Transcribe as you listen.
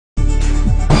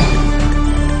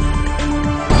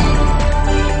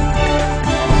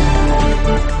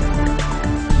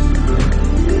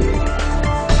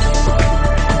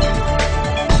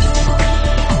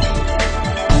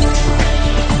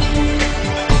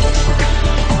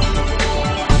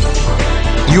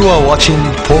You are watching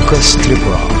Focus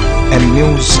Tripura, a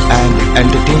news and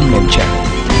entertainment channel.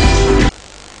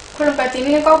 Khulumpai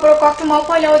tini ko pro kok tu mau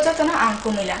polio jatuh na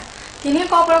angku mila. Tini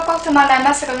ko pro kok tu mana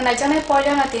masa kami nak jangan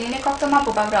polio na tini kok tu mau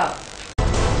pubagro.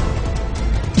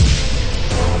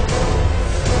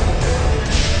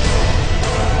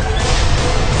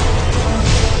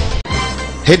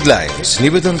 Headlines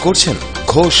নিবেদন করছেন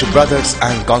Ghosh brothers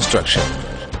and construction.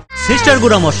 Sister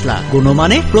গুড়া মশলা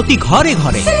গুণমানে প্রতি ঘরে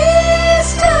ঘরে।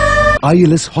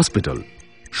 ILS hospital,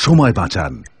 সময়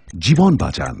বাঁচান, জীবন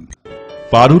বাঁচান।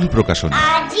 পারুল প্রকাশনী।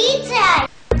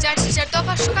 Jarsi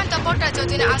dofar sukan tapota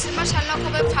jodine asma shalna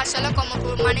khobe phasala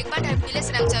komopur manik bandar biles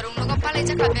ramjarung nogo palai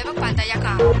jaka bebak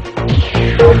pandayaka.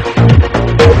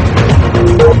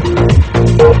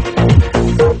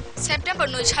 September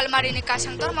 9 salmarini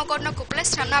kasangtor mogorna kuples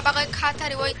ramna bagai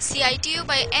khatari oi CITU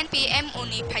by NPM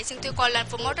uni phaising tu kollan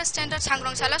for motor standard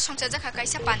sangrong sala songsaja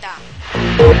kaisa panda.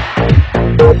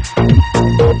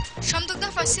 Somdukda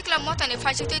fasikla motani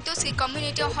phaising tu dosi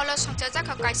community hall songsaja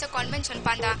kaisa convention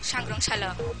panda sangrong sala.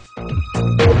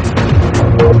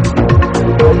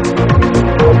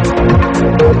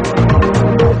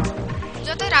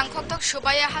 Jotai rangkhoktok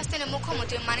subaya hastene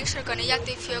mukhyamantri Manik Sarkarni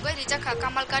yakti phiogai rijaka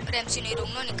Kamalkat Remchini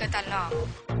rungno ni katalno.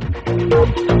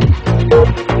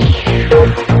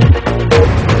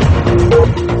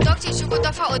 Dokchi chuku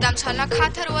dofa odam salna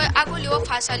khatharoi aguliwa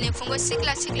phasali fungo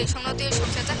sikla sikli songnote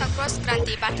songchajaka cross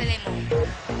kranti bartelemu.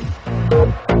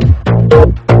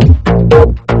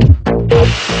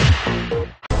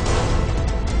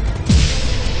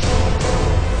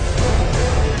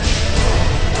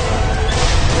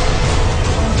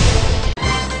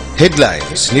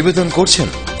 Headlines নিবেদন করছেন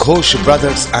Ghosh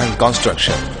brothers and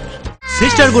construction.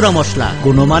 Sister গুড়া মশলা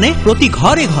গুণমানে প্রতি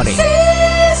ঘরে ঘরে।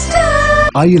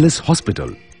 ILS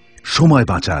hospital, সময়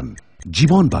বাঁচান,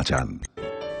 জীবন বাঁচান।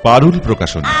 পারুল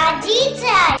প্রকাশনী।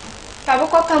 Tabu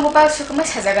kok kamu pa sukuma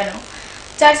sajagano.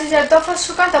 Jarsi dofar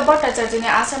sukan tapota jodine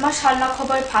asma shalna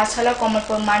khobe phasala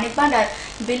komopur manik bandar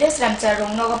biles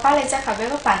ramjarung nogo palai jaka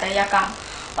bebak pandayaka.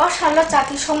 O shallo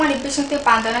chati somani bisingti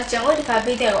pandana jengorika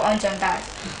bideo onjon das.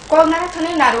 Kognara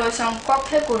thoni narwal song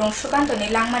kokhe kurung sukantoni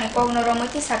langmani kognoro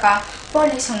moti saka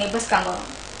porni songni buskango.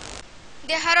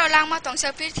 Deharo langma tongsa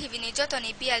prithibini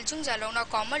jotoni bial jungjalongno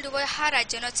komal duboi ha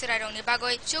rajyono chirarongni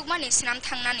bagoi chugmani snam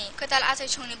thangnani ketal achai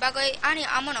songni bagoi ani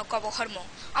amono kobo hormo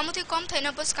amuti kom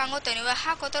thaino buskango toniwa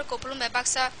ha kotor koplumbe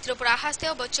baksa Tripura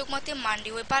hasteo bo chugmati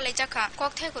mandiwe palai jaka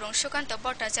kokthe kurung sukanto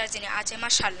bhattacharjini achai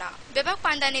masalna bebak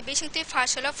pandani bisingti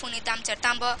phasala funi damchar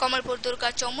tambo Kamalpur Durga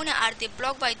Chomune ardi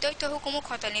block by doito hukumu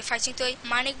khotolni faisingtoi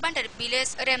Manik Bandar Biles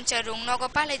Remchar rungnogo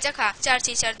palai jaka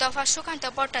charchichar dofa sukanto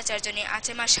bhattacharjini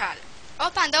achai masal. O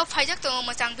pandao faijak tongo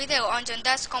mochang bideo Onjon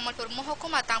Das Kamalpur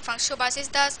Mohokuma tangfang Subhasis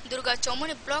Das Durga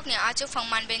Chomune block ni achu phang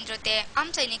Manbendra te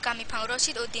amchaini kami phang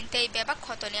Rashid Uddin te bebak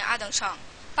khotoni adong song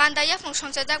pandaya phang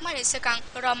songchajak mari sekang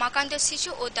Ramakant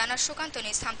Sisu Uddana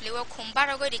Sukantoni sampliwo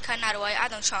khumbarogoi rikha narwai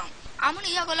adong song amoni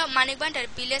yagolo Manik Bandar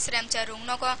Biles Remchar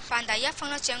rungnogo pandaya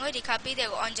phangno chengoi rikha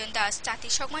bideo Onjon Das chati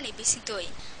sokmani bisingtoi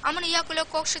amoni yagolo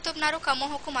koksutup naruka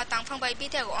Mohokuma tangfang bai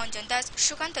bideo Onjon Das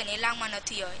Sukantoni langmano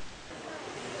thiyoi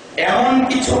এমন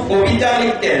কিছু কবিতা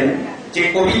লিখতেন যে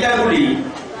কবিতাগুলি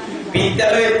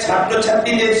বিদ্যালয়ের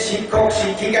ছাত্রছাত্রীদের শিক্ষক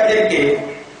শিক্ষিকাদেরকে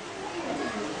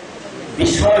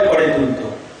বিস্ময় করে তুলত।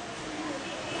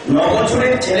 9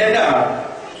 বছরের ছেলেটা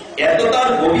এত তার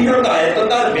গভীরতা, এত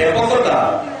তার ব্যাপকতা,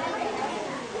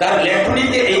 তার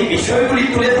লেখনীতে এই বিষয়গুলি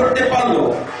তুলে ধরতে পারল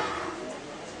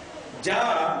যা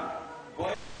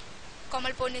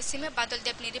Kamalpur Nisime Badal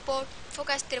Depni report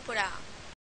Focus Tripura.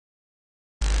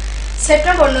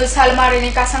 September 9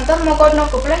 salmarini kasangtor mogorno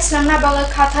kuples namna bagai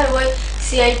khatharoi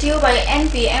CITU by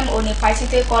NPM uni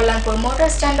phaisingte Kollanpur motor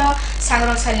stand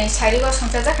sangrong salni sarigo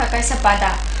songchajaka kaisa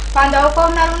panda ko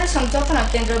narune songjotna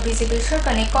kendra BJP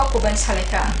sarkarni kokuben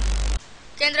saleka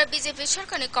Kendra BJP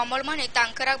sarkarni Kamalmani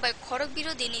tangkarak by khorok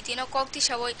birodi nitino kokti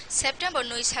sawoi September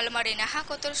 9 salmarini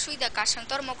hakotor suida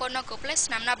kasangtor mogorno kuples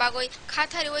namna bagoi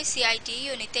khatharoi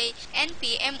CITU unite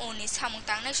NPM uni samung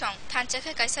tangnai song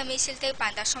thanchakhe kaisa misilte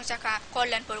panda songjaka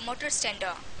Kollanpur motor stand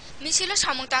Misilo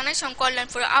samung tangnai song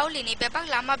Kollanpur aulini bebak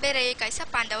lama berai kaisa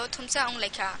pandao thumsa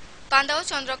onglekha Pandao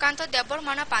Chandrakanta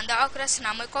Debormana Panda Akras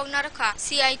Namoi Kognaraka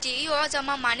CITU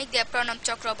Ajama Manik Dev Pranam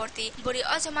Chakraborty Buri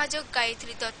Ajamajok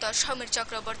Gayatri Dotto Samir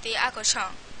Chakraborty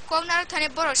Akosang Kognar Thane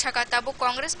Boro Shaka Tabu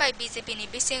Congress by BJP ni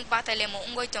Bising Batalemu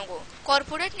Ungoitongo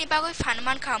Corporate ni Bagoi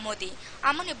Fanman Khamodi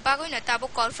Amoni Bagoi na Tabu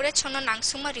Corporate Chono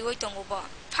Nangsuma Riwoitongo Bo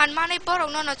Fanmane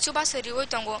Borong no Chubas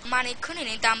Riwoitongo Mani Khuni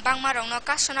ni Dambang Marong no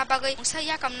Kasona Bagoi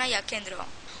Usaya Kamna Ya Kendro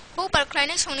Hupar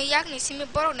Kleine Sony Yak Nisimi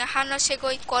Borone Hana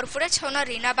Segoi, Corporate Sona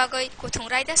Rina Bagoi, Kutung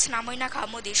Raida Snamoina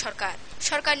Kamudi Sorkar.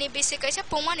 Sorkani Bisi Kaisa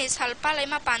Pumani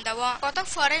Salpalema Pandawa, Kotak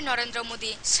Foreign Narendra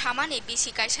Modi, Samani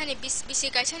Bisi Kaisani Bisi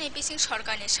Kaisani Bisi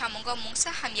Sorkani Samunga Mungsa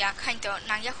Hamya, Kainto,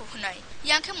 Nanya Hunai.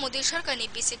 Yanke Modi Sorkani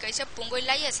Bisi Kaisa Pungo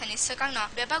Laya Sani Sakana,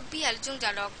 Bebak Bial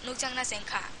Junjalok, Nujangna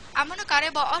Zenka. Amana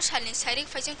Kareba Oshalni Sarik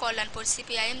Fighting Kolanpur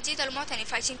CPIM Jidal Motani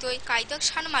Fighting Toy, Kaidok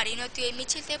Shan Marino to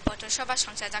Michite Potosova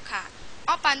Sangsajaka.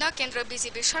 Opanda Kendra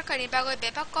BJP সরকারি বাগৈ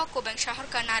ব্যাপক কোবেং শহর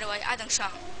কানারোয়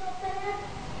আদংশং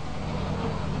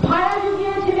ভাড়া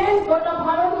জুগিয়েছিলেন গোটা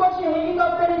ভারতবর্ষে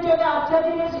হেলিকপ্টারে চলে আচ্ছা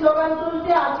দিনের স্লোগান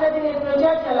তুলতে আচ্ছা দিনের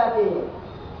প্রচার চালাতে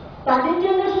তাদের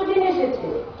জন্য সুদিন এসেছে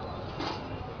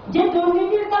যে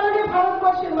দুর্নীতির কারণে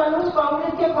ভারতবর্ষের মানুষ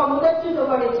কংগ্রেসকে ক্ষমতাচ্যুত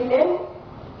করেছিলেন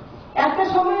একটা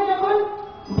সময় যখন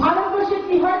ভারতবর্ষের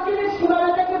তিহার জেলের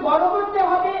সীমানাটাকে বড় করতে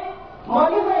হবে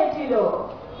মনে হয়েছিল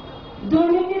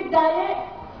দুর্নীতির দায়ে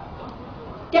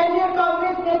কেন্দ্রীয়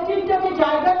কংগ্রেস নেতৃত্বকে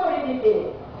জায়গা করে দিতে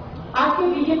আজকে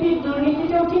বিজেপির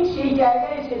দুর্নীতিটাও ঠিক সেই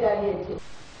জায়গায় এসে দাঁড়িয়েছে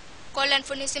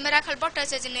কল্যাণপুর নিসিমে রাখাল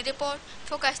ভট্টাচার্যের report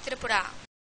focus Tripura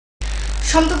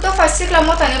সমদুগ্ধ ফার্সিকলা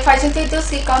মতানি ফাইজন্তি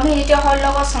দোসি community hall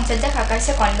log সংসদ দেখা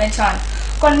কাইসে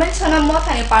কনভেনশন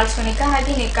মতানি পালসনি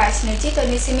কাহাদিনি কাইসনি জিতো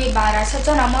নিসিমি 1200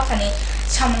 জন মতানি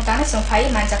সামংতানে সংফাই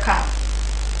মানজাখা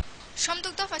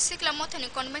সমদুগ্ধ ফার্সিকলা মতানি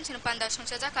কনভেনশন পান্দা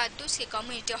সংসদ জাকা দোসি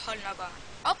কমিউনিটি হল নগ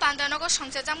O Pandanogo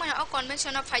Songjajaman o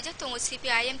Convention of Fajatung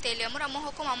CPIM Telemura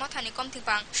Mohokuma Motani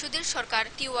Komtipang, Shudir Sorkar,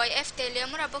 TYF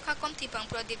Telemura Boka Komtipang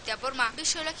Prodip Deborma,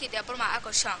 Bisholaki Deborma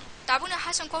Akoshang. Tabuna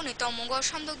Hasan Koni Tomungo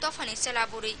Shamduk Dofani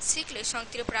Selaburi, Sikli Song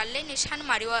Tripura Leni Shan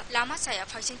Mario, Lama Saya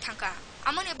Fashin Tanka.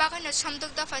 Amoni Bagana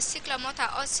Shamduk Dofa Sikla Mota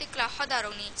o Sikla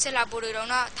Hodaroni, Selaburi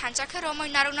Rona, Tanjaka Romo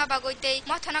Naruna Bagoite,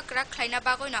 Motana Krak Kleina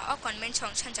Bagoina o Convention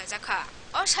Sanjaka.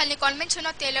 O Shali Convention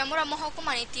of Telemura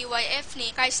Mohokumani TYF ni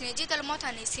Kaisni Jital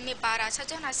Motani Simi Bara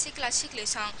Sajana Sikla Sikli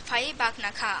Song, Fai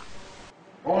Baknaka.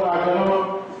 All I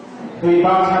know, the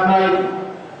Bak Sanai,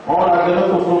 all I know,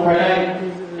 Tufu Kai,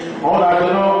 all I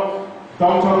know,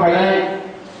 Dongcho Kai,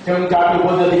 Jung Jatu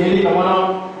was the Hili Kamono,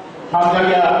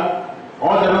 Hamjaga,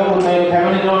 all the Roman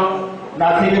family,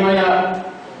 Natimaya,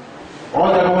 all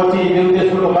the Moti, the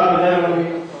Sulu Bak,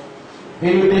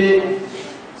 Hilde,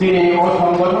 তিনি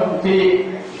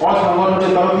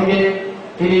অসংগঠনের তরফ থেকে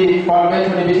তিনি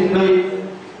কনভেনশনে বিশেষই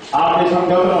আপনি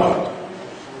সংযত্ন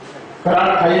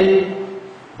করার খাই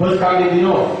বৈশাখী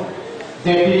দিনও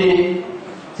যে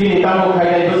তিনি তামুক খাই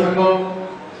বৈশাখ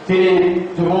তিনি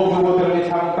যুবক যুবতীর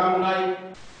সামকামনায়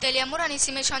তেলিয়ামুরানি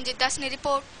সিমে সঞ্জিত দাসনি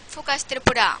রিপোর্ট ফোকাস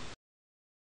ত্রিপুরা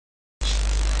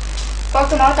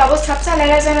কতমা তাবো ছাপচা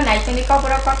লেলা জানা নাইতনি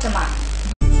কবরা কতমা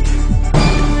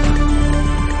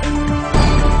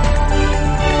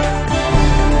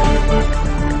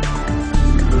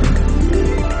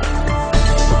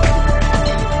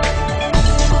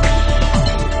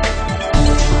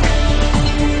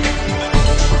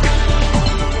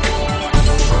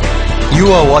You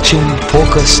are watching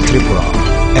Focus Tripura,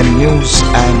 a news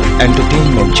and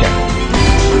entertainment channel.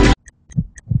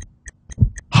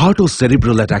 Heart O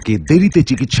cerebral অ্যাটাকে দেরিতে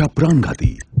চিকিৎসা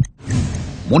প্রাণঘাতী।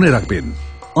 মনে রাখবেন,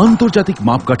 আন্তর্জাতিক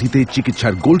মাপকাঠিতে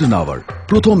চিকিৎসার গোল্ডেন আওয়ার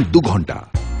প্রথম 2 ঘন্টা।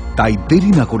 তাই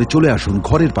দেরি না করে চলে আসুন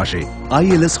ঘরের পাশে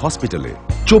ILS হসপিটালে।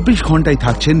 24 ঘন্টায়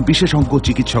থাকছেন বিশেষজ্ঞ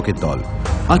চিকিৎসকের দল।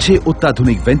 আছে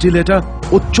অত্যাধুনিক ভেন্টিলেটর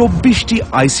ও 24টি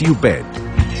ICU বেড।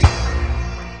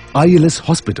 ILS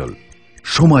হসপিটাল,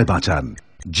 সময় বাঁচান,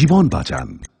 জীবন বাঁচান।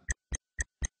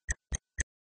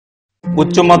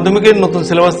 উচ্চ মাধ্যমিকের নতুন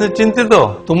সিলেবাস নিয়ে চিন্তিত?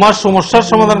 তোমার সমস্যার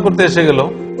সমাধান করতে এসে গেল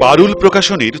পারুল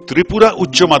প্রকাশনীর ত্রিপুরা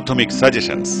উচ্চ মাধ্যমিক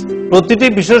সাজেশনস। প্রতিটি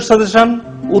বিষয়ের সাজেশন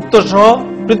উত্তর সহ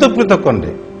পৃথক পৃথক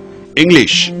খণ্ডে।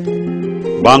 ইংলিশ,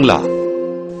 বাংলা,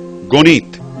 গণিত,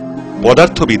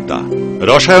 পদার্থবিদ্যা,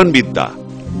 রসায়নবিদ্যা,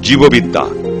 জীববিদ্যা,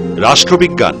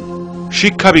 রাষ্ট্রবিজ্ঞান,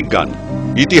 শিক্ষাবিজ্ঞান,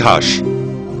 ইতিহাস,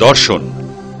 দর্শন।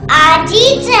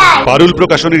 পারুল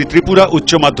প্রকাশনীর ত্রিপুরা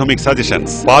উচ্চ মাধ্যমিক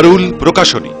সাজেশনস। পারুল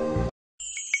প্রকাশনী।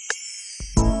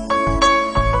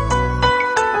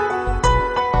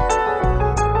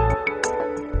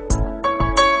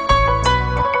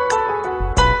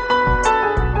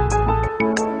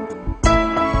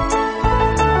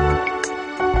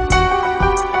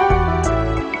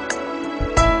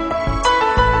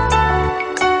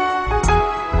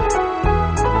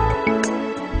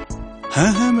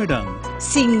 হ্যাঁ হ্যাঁ ম্যাডাম,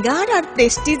 সিঙ্গার আর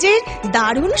প্রেস্টিজের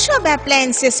দারুণ সব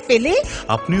অ্যাপ্লায়েন্সেস পেলে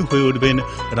আপনিও হয়ে উঠবেন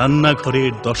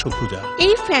রান্নাঘরের দশভুজা।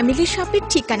 এই ফ্যামিলি শপের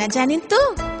ঠিকানা জানেন তো?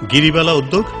 গিরিবালা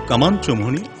উদ্যোগ, কামান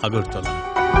চৌমুহনী, আগরতলা।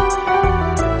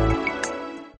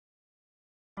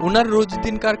 ওনার রোজ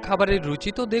দিনকার খাবারের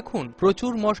রুচি তো দেখুন,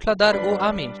 প্রচুর মশলাদার ও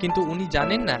আমিষ, কিন্তু উনি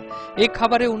জানেন না এই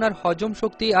খাবারে ওনার হজম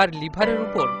শক্তি আর লিভারের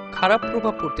উপর খারাপ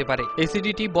প্রভাব পড়তে পারে।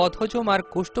 অ্যাসিডিটি, বদহজম আর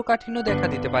কোষ্ঠকাঠিন্য দেখা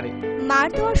দিতে পারে। মার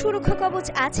দেওয়া সুরক্ষা কবচ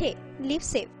আছে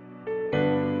লিভসেভ।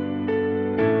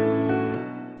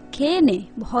 খেয়ে নে,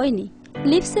 ভয় নেই,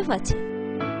 লিভসেভ আছে।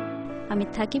 আমি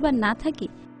থাকি বা না থাকি,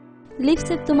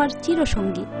 লিভসেভ তোমার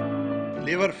চিরসঙ্গী।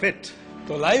 লিভার ফিট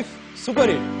তো লাইফ সুপার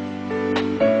হিট।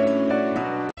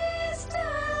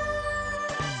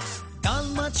 ডাল,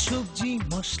 মাছ, সবজি,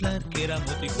 মশলার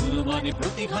কেরামতি, গুণমানে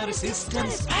প্রতিঘার সিস্টেম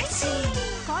স্পাইসি।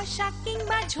 কষা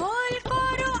কিংবা ঝোল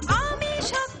করো আমিষ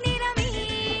হোক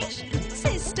নিরামিষ,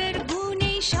 সিস্টার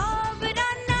গুণে সব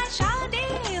রান্না স্বাদে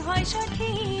হয়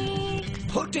সঠিক।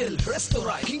 হোটেল,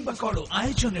 রেস্তোরাঁ কিংবা করো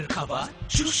আয়োজনের খাবার,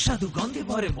 সুস্বাদু গন্ধে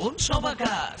ভরে মন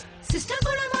সবাকার। সিস্টার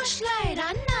গুঁড়া মশলায়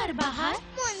রান্নার বাহার,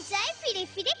 মন চায় ফিরে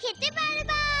ফিরে খেতে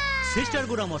পারবা। সিস্টার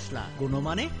গুঁড়া মশলা,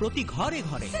 গুণমানে প্রতি ঘরে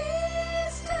ঘরে।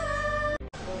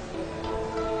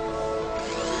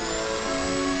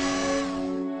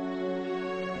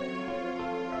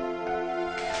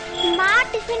 মা,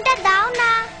 টিফিনটা দাও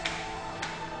না।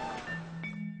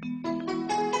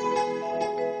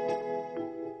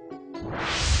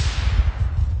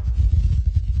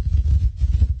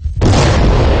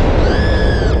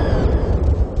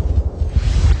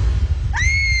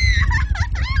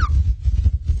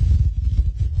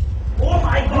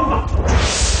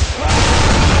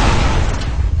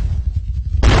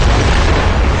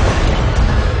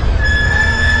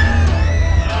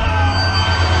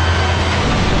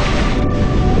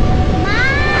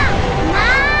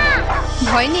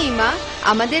 ভয় নেই মা,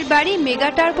 আমাদের বাড়ি মেগা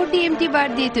টার্বো টিএমটি বার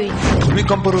দিয়ে তৈরি।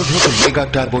 ভূমিকম্প রোধক মেগা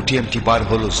টার্বো টিএমটি বার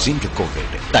হলো জিঙ্ক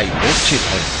কোটেড, তাই মরছে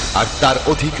ভয়, আর তার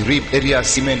অধিক রিপ এরিয়া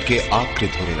সিমেন্টকে আঁকড়ে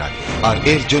ধরে রাখে, আর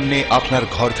এর জন্য আপনার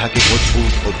ঘর থাকে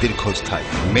মজবুত ও দীর্ঘস্থায়ী।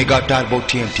 মেগা টার্বো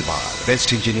টিএমটি বার, বেস্ট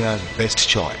ইঞ্জিনিয়ার, বেস্ট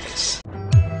চয়েস।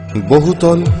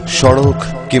 বহুতল, সড়ক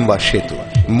কিংবা সেতু,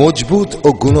 মজবুত ও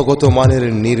গুণগত মানের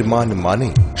নির্মাণ মানে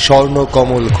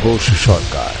স্বর্ণকমল ঘোষ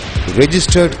সরকার,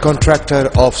 registered contractor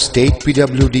of state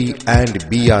PWD and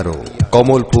BRO,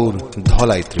 Kamalpur,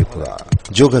 Dhalai, Tripura.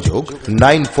 যোগাযোগ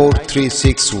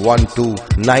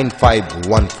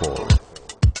 9436129514।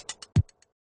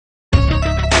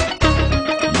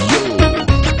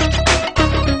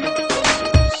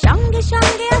 সঙ্গে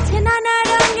সঙ্গে আছে, নানা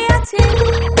রঙে আছে,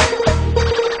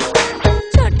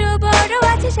 ছোট বড়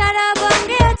আছে, সারা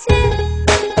বঙ্গে আছে।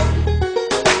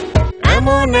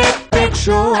 এমন এক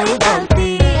টেকসই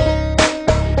বালতি,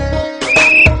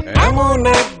 এমন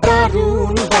এক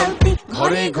দারুণ বালতি,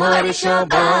 ঘরে ঘরে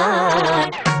সবার।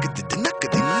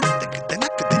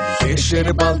 দেশের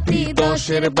বালতি,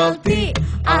 দশের বালতি,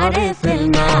 আরএফএল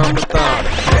নাম তার।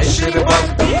 দেশের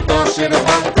বালতি, দশের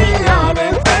বালতি,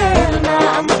 আরএফএল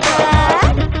নাম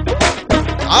তার।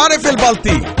 আরএফএল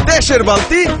বালতি, দেশের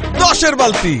বালতি, দশের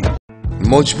বালতি।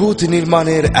 মজবুত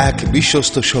নির্মাণের এক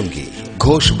বিশ্বস্ত সঙ্গী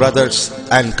ঘোষ ব্রাদার্স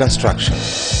অ্যান্ড কনস্ট্রাকশন।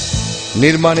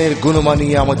 নির্মাণের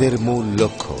গুণমানই আমাদের মূল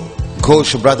লক্ষ্য। Ghosh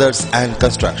brothers and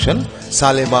construction,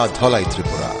 Salema, Dhalai,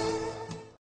 Tripura.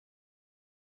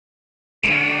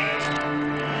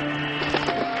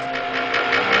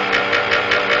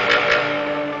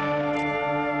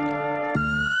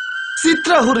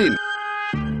 Chitra হরিণ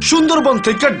সুন্দরবন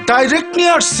থেকে ডাইরেক্ট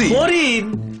নিয়ে আসছি। হরিণ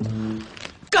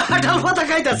কাঁঠাল পাতা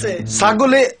খাইতাছে।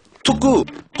 ছাগলে থুকু,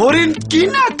 হরিণ কি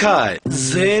না খায়?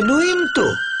 জেনুইন তো।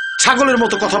 ছাগলের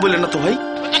মতো কথা বলেন না তো ভাই।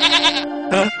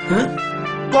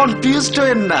 কনফিউজড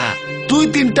হয়েন না,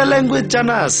 2-3টা ল্যাঙ্গুয়েজ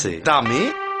জানা আছে, দামে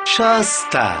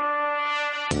সস্তা।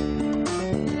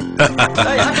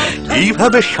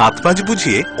 এইভাবে 7-5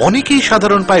 বুঝিয়ে অনেকেই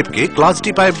সাধারণ পাইপকে ক্লাস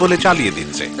ডি পাইপ বলে চালিয়ে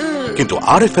দিচ্ছে, কিন্তু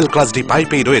আরএফএল ক্লাস ডি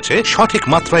পাইপেই রয়েছে সঠিক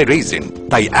মাত্রায় রেজিন,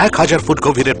 তাই 1000 ফুট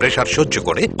গভীরের প্রেসার সহ্য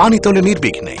করে পানি তোলে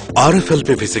নির্বিঘ্নে। RFL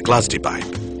PVC class D pipe.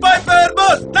 পাইপের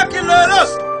বস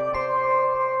তাকিলারস।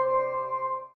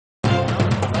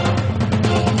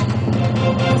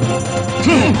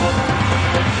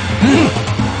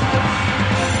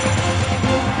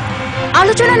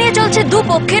 আলোচনা নিয়ে চলছে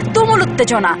দুপক্ষের তুমুল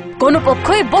উত্তেজনা, কোনো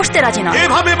পক্ষই বসতে রাজি না।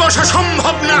 এভাবে বসা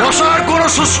সম্ভব না, বসার কোনো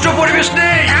সুষ্ঠু পরিবেশ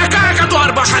নেই। একা একা তো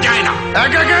আর বসা যায় না।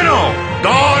 একা কেন,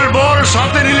 দল বল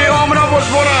সাথে নিলেও আমরা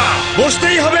বসবো না।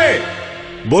 বসতেই হবে।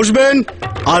 বসবেন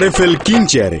আরএফএল কিং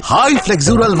চেয়ারে। হাই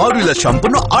ফ্লেক্সুরাল মডুলার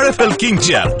সম্পন্ন আরএফএল কিং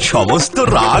চেয়ার সমস্ত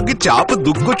রাগ, চাপ,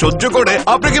 দুঃখ সহ্য করে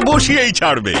আপনাকে বসিয়েই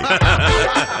ছাড়বে।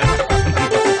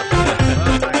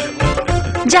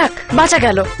 যাক, বাঁচা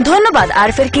গেল। ধন্যবাদ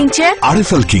RFL king chair.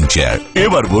 RFL king chair,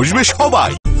 এবার বসবে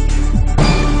সবাই।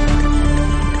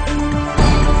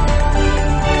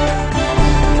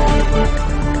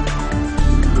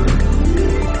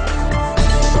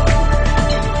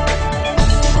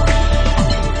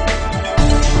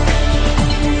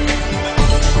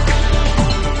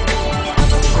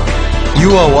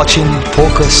 You are watching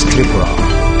Focus Tripura,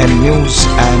 a news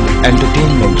and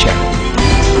entertainment channel.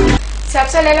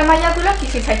 सबसे लेले माया गुला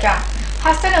किसी था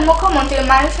हस्तने मुख्यमंत्री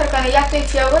मानी सरकार ने यात्री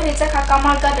फियागो रिचा का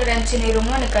कमाल का डरेंचिनी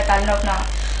रुंगो ने कताल नोकना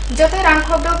जोते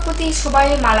रांखोबदो पुती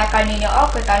सुबाई मालाकानी ने और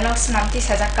कताल नोक स्नामती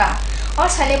सजाका और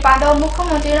साले पादो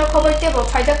मुख्यमंत्री ने खबर ते वो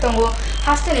फायदा तंगो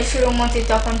हस्तने शिरों मंत्री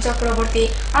तपन चक्रवर्ती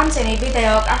आमचेनी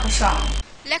विधायक आकुशं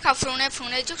लेखा फ्रुने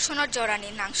जुग सोनर जरानी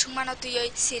नांगसुमानो तुयै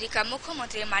सिरिका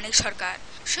मुख्यमंत्री मानिक सरकार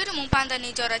सुरुमुं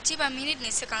पान्दानि जरा चिबा मिनिट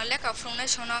नि सिगां लेखा फ्रुने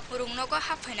सोनो रुंगनोको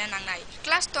हाफायना नांनाय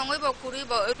क्लास तंगैबो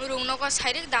कुरुइबो रुंगनोको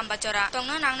साइरिक दाम्बा जरा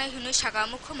तंगनो नांनाय हुनु सागा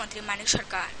मुख्यमंत्री मानिक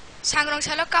सरकार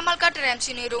सांग्रांसालो कामालकाट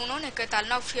रेमसिनि रुंगनो ने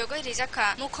केतालनो फियोगै रिजाखा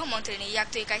मुख्यमंत्रीनि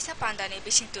याक्तुइ काइसा पान्दानि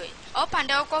बिसिंतुइ अ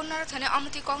पान्दाव कौनर थने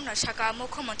अमति कौनर साका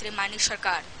मुख्यमंत्री मानिक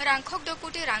सरकार रांखक 2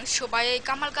 कोटी रां सुबायै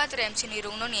कामालकाट रेमसिनि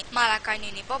रुंगनोनि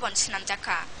मालाकाइनिनि पवन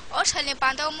स्नामजाखा अ सालनि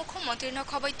पान्दाव मुख्यमंत्रीनो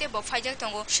खबैते बफाइजाक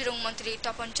तंगो शिरुं मंत्री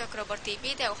तपन चक्रवर्ती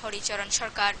विधायक हरिचरण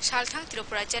सरकार सालथां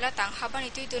त्रिपुरा जिल्ला तां हाबानि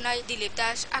तुइदुनाय दिलीप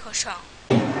दास आकर्षण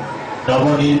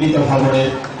नवनिर्मित भवনের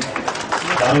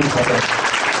দারুণ কথা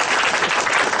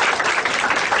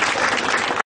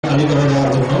আমি করে দেওয়ার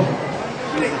জন্য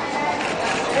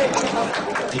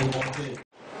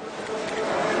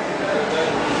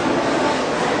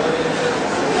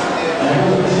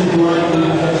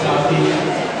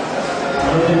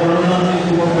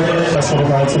শুরু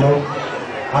হয়েছিল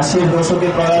 80-এর দশকে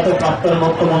প্রয়াত প্রাক্তন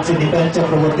মুখ্যমন্ত্রী দীপেন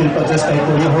চক্রবর্তীর প্রচেষ্টায়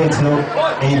তৈরি হয়েছিল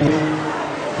এই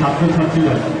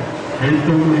ছাত্রছাত্রীরা হেলথ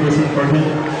পরিবেশন করবেন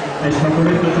তাই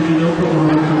সকলের প্রতি বিনম্র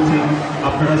অনুরোধ করছি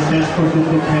আপনারা শেষ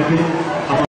পর্যন্ত থেকে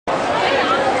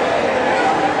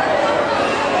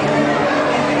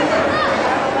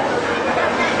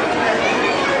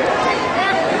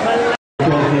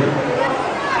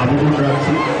আবেদন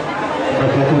রাখছি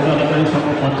যত তাড়াতাড়ি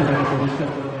সম্ভব মঞ্চটাকে পরিষ্কার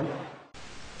করবেন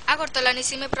আগরতলা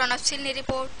নিসিমে প্রণবশীলনি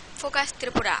রিপোর্ট ফোকাস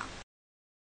ত্রিপুরা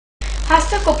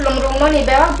হাস্তে কুপলুং রুংমনি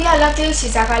বেবাক বিয়ালাতি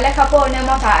সিজাকা লেখা পড়নে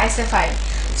মথা এসএফআই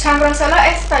सांग्रांसालो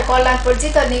एसएफआई कल्याणपुर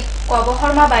जितनि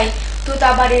कबहरमाबाई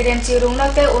तुताबारी रेमची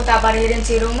रुंगनते उताबारी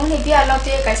रेमची रुंगननि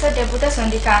बियालति काइसा डेपुटेशन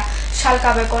दिका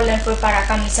सालकाबे कल्याणपुर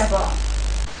पाराका मिसाबो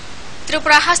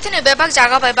त्रिपुरा हास्तिनि बेबाक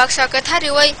जागा बायबाक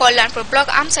साकेथारिवै कल्याणपुर ब्लक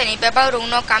आमसाइनि बेबाक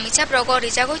रुंगनो कामिचा ब्रगो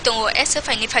रिजागै दंगो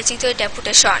एसएफआई नि फाइसिंथो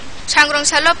डेपुटेशन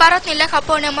सांग्रांसालो भारतनि लेखा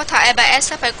पढ़ने मथा एबा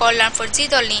एसएफआई कल्याणपुर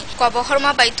जिदलनि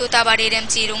कबहरमाबाई तुताबारी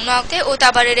रेमची रुंगनो ते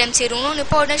उताबारी रेमची रुंगननि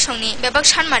पढ़ने संनि बेबाक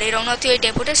सानमारि रुंगनति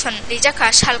डेपुटेशन रिजाखा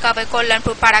सालकाबे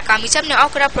कल्याणपुर पारा कामिचाबनि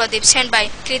अकरा प्रदीप सेनबाई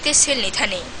कृति सिलनि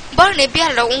थानि बरनि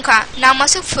बिहारलो उंखा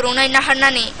नामासुक फुरुंनाय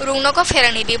नाहारनानि रुंगनोको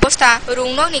फेरांनि बेबस्था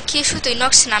रुंगनोनि खि सुतुइ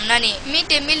नक स्नामनानि मिड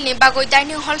डे मिलनि बागै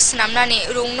डाइनिं हल स्नामनानि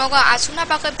रुंगनोको आसुना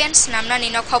बागै बेन्च स्नामनानि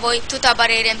नखबै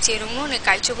तुताबारी रेमची रुंगनोनि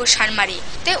काइचुगु सानमारि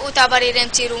ते उताबारी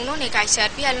रेमची रुंगनोनि काइसार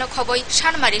बिहारनो खबै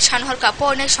सानमारि सानहरका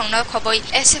पढ़ने संनो खबै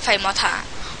एसएफआई मथा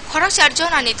खरक 4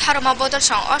 जनानि थारमा बदर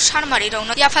सं असानमारि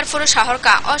रंनो याफारफुर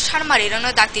शहरका असानमारि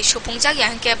रंनो दाक्ति सुफुंजाग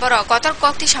याहके बर गतर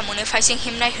कक्ति सामुने फाइसिं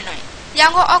हिमनाय हुनाय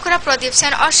यांगो अकरा प्रदीप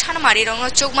सेन असानमारि रंनो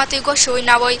चुगमाति गसुइ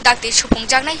नावै दाक्ति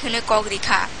सुफुंजागनाय हुने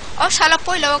कगरिखा असाला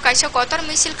पहिलो काइसा कतर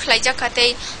मिसिल खलाइजाखाते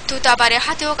तुताबारे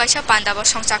हातेओ काइसा पान्दाबो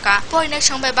संसाका पयने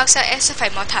संबाय बाक्सा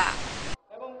एसएफआई मथा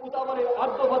উতাবারের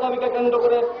আত্মপদাবিকে কেন্দ্র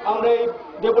করে আমরা এই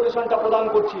ডেপুটেশনটা প্রদান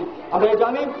করছি আমরা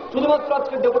জানি শুধুমাত্র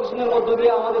আজকের ডেপুটেশনের মধ্য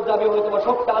দিয়ে আমাদের দাবি হয়তো বা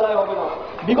সবটা আদায় হবে না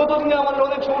বিগত দিনে আমাদের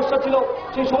অনেক সমস্যা ছিল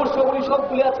সেই সমস্যাগুলি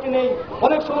সবগুলি আজকে নেই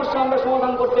অনেক সমস্যা আমরা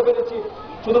সমাধান করতে পেরেছি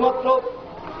শুধুমাত্র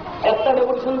একটা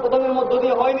ডেপুটেশন প্রদানের মধ্য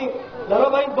দিয়ে হয়নি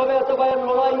ধারাবাহিকভাবে এতবার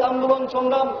লড়াই আন্দোলন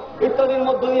সংগ্রাম ইত্যাদির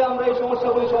মধ্য দিয়ে আমরা এই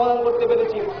সমস্যাগুলি সমাধান করতে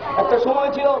পেরেছি একটা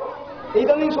সময় ছিল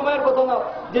ইদানিং সময়ের কথা না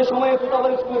যে সময়ে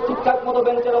তুতাবাড়ি স্কুলে ঠিকঠাক মতো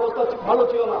বেঞ্চের অবস্থা ভালো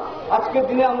ছিল না আজকের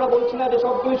দিনে আমরা বলছি না যে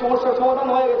সবগুলি সমস্যার সমাধান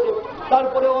হয়ে গেছে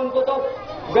তারপরে অন্তত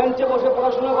বেঞ্চে বসে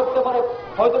পড়াশোনা করতে পারে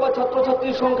হয়তোবা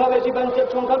ছাত্রছাত্রীর সংখ্যা বেশি বেঞ্চের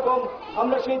সংখ্যা কম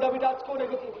আমরা সেই দাবিটা আজকেও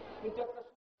রেখেছি কিন্তু একটা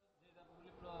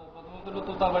প্রথমত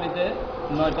তুতাবাড়িতে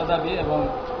 9টা দাবি এবং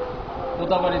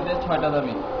তুতাবাড়িতে 6টা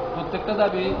দাবি প্রত্যেকটা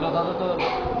দাবি যথাযথ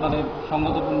মানে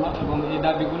সঙ্গতপূর্ণ এবং এই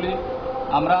দাবিগুলি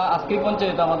আমরা আজকেই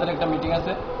পঞ্চায়েত আমাদের একটা মিটিং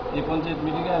আছে এই পঞ্চায়েত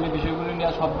মিটিংয়ে আমি বিষয়গুলি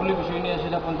নিয়ে সবগুলি বিষয় নিয়ে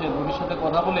সেটা পঞ্চায়েত বোর্ডের সাথে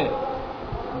কথা বলে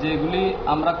যেগুলি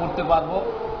আমরা করতে পারবো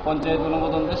পঞ্চায়েত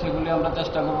অনুমোদন দিয়ে সেগুলি আমরা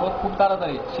চেষ্টা করব খুব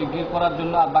তাড়াতাড়ি শিগগির করার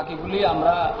জন্য আর বাকিগুলি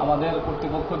আমরা আমাদের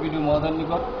কর্তৃপক্ষ বিডিও মহোদয়ের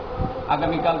নিকট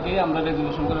আগামীকালকেই আমরা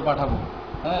রেজুলেশন করে পাঠাবো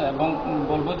হ্যাঁ এবং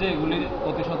বলবো যে এগুলি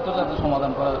অতি সত্বর যাতে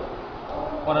সমাধান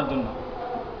করার জন্য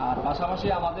আর পাশাপাশি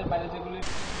আমাদের বাইরে যেগুলি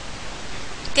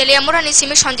তেলিয়ামুরা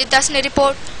নিসিমে সঞ্জিত দাস ने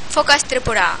रिपोर्ट फोकस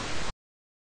त्रिपुरा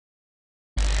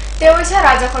तेवैसा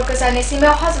राजा खरकसा निसिमे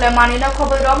हजले मानिना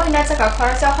खबर रमायना जागा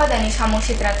खरचा हदानि सामु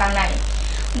सिद्रा तांनाय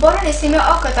बर निसिमे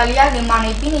अकतालिया नि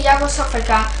मानि बिनि यागो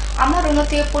सफाइका আমার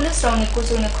উন্নতি পুলিশ রংনি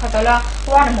কুচুনি খতলা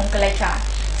ওয়ান মুংকলাইখা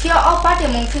ফিয়া অ পার্টি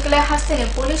মুং ফিকলাই হাস্তেনি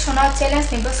পুলিশ সনা চ্যালেঞ্জ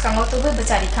নি বসকাঙ্গ তবে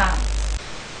বেচারিখা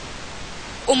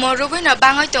उमर रुबैना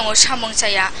बाङै दङ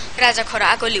सामंसाया राजाखरा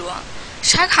आगलिवा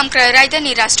शाख हामक्रा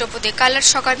रायदानि राष्ट्रपति कालार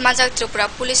सकात माजाक त्रिपुरा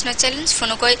पुलिसनो च्यालेन्ज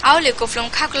फुनुकै आवले कुफ्लुम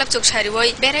खाखलाब चुकसारिवै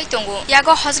बेराय दंगो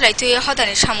यागो हजलाय तुय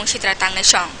हदानि सामंसित्रा तांनाय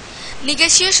सं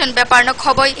निगोसिएशन व्यापारनो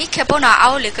खबै इखेपना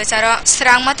आवले कचार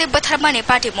स्रांगमाते बथारमानि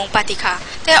पार्टी मुं पातिखा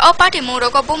ते अ पार्टी मुं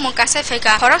रगो बुमुं कासे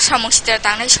फेका हरक सामंसित्रा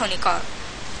तांनाय सनिकर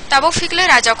ताबो फिकले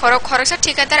राजा खर खरसा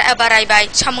ठिकादार एबा रायबाय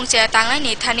सामुंसेया तांनाय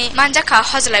नेथानि मानजाखा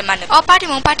हजलाय माने अ पार्टी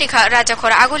मुं पार्टीखा राजा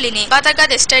खर आगुलिनि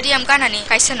बादारगाद स्टेडियम गानानि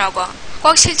काइसे नगो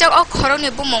कक्सिलजक अ खरनि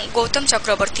बुमुं गौतम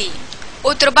चक्रवर्ती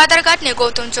उत्तर बादारगादनि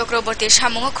गौतम चक्रवर्ती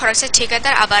सामुंग खरसा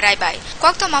ठिकादार आबा रायबाय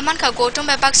कक्त मामानखा गौतम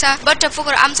बाक्सा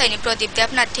बट्टफुगर आमसाइनि प्रदीप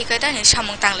देबनाथ ठिकादारनि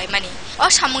सामुं तांलाय माने अ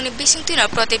सामुंनि बिसिंतिनो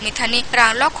प्रदीप निथानि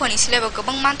रां लखनि सिलेबो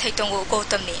गोबां मानथाय दंगो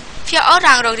गौतमनि फिया अ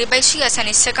रां रगरि बाय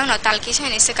सुयासानि सेकांनो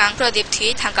तालकिसानि सेकां प्रदीप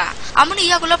थुयै थांगा आमुनि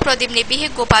यागुलो प्रदीपनि बिहे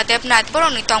गोपा देबनाथ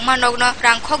बरनि तंमा नग्न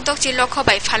रां खगदकचि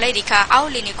लखबाय फालाय रिखा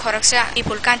आवलिनि खरकसा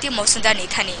विपुल कान्ति मसुन्दानि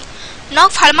थानि नक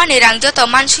फालमानि रां जत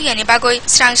मानसुयानि बागै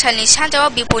स्रांसालनि सानजाव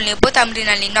विपुलनि बोताम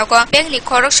रिनालनि नग बेंकनि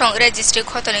खरक सं रेजिस्ट्रि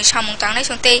खतनि सामुं तांनाय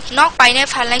संते नक पाइनाय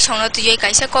फालनाय संनो तुयै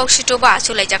काइसे कौशिटोबा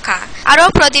आसुलाय जाखा आरो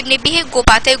प्रदीपनि बिहे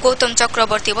गोपाते गौतम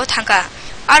चक्रवर्तीबो थांगा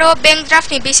आरो बैंक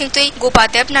ड्राफ्टनि बिसिंतै गोपा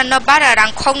देबनाथ बारा रां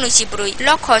खगनु जिब्रुय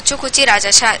लख चुकुचि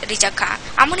राजासा रिजाखा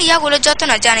आमुनि यागुलो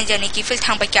जतन जानि जानि किफिल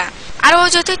थांबायका आरो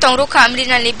जतै तंरुखा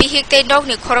अमरिनालनि बिहिकतै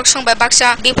नकनि खरक संबाय बाक्सा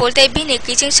विपुलतै बिनि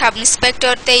किचिं सब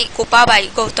इन्सपेक्टर तै गोपाबाय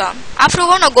गौतम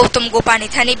आफ्रुगनो गौतम गोपानि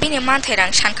थानि बिनि मानथाय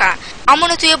रां सानखा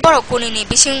आमुनो तुय बर कुनिनि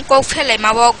बिसिं कौ फेलाय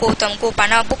माबो गौतम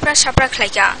गोपाना बुप्रा साप्रा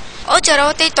खलायका ओ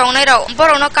जरावतै तंनाय राव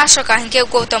बरनो कासका हिंके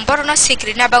गौतम बरनो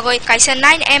सिक्रिना बागै काइसा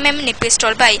 9mm नि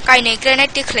पिस्तल बाय काइनै ग्रेनेड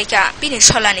दिखलायका बिनि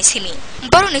सलानि सिमी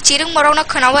बरनि चिरिं मरावना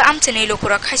खनावै आमचनै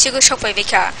लुकुरा खाइसेगो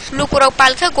सफायबैखा लुकुराव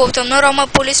पालखे गौतम नरमा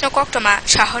पुलिसनो कक्टमा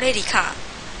साहरे रिखा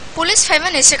पुलिस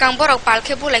फाइमानि सिगां बरक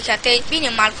पालखे बुलायखातै बिनि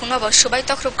मालखुंनबो सुबाय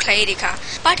तख्रुब खलाय रिखा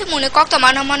पार्टी मुनि कक्टमा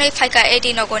नमनै फाइका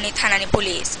एडि नगरनि थानानि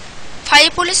पुलिस फाइ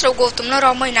पुलिस रो गौतम न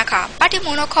रमै नाखा पार्टी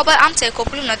मुनो खबर आमचे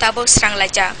कोपलुम न दाबो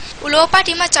स्रांलायजा उलो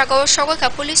पार्टी मा चागो सगोका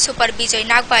पुलिस सुपर विजय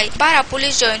नागबाय बारा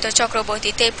पुलिस जयन्त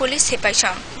चक्रवर्ती ते पुलिस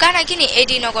सिपाइसं गानागिनि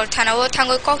एडि नगर थानाव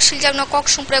थांगो कक्सिलजागनो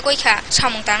कक्सुंप्रे गयखा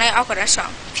सामुं तांनाय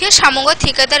अकरासं फिर सामुंगो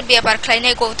ठिकादार व्यापार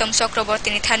खलायनाय गौतम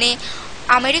चक्रवर्तीनि थानि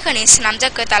आमेरिकानि स्नामजा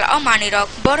कताल अमानिरक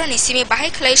बरनि सिमी बाहाय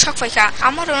खलाय सकफायखा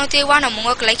आमरनते वाना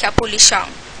मुंगक लायखा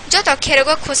पुलिसं जत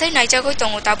खेरगो खुसाय नायजागै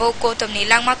दङ ताबो गौतमनि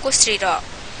लांमा कुस्त्रि र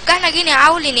गानागिनि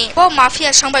आवलिनि ब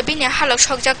माफिया संबाय बिनि हालक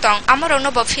सकजाक दं आमरनो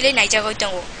ब फिले नायजागै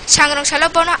दङ सांग्रांसाल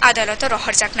बनो आदालत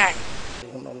रहरजाकनाय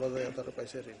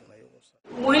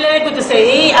মহিলারা কইতেছে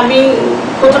এই আমি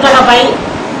কত টাকা পাই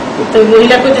তো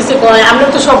মহিলা কইতেছে কয় আমরা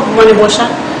তো সব মানে বসা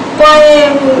কয়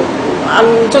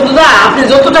চন্দ্রদা আপনি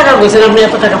যত টাকা কইছেন আপনি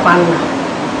এত টাকা পান না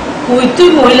কই তুই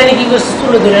মহিলারে কি করছিস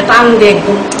চুলে ধরে টান দে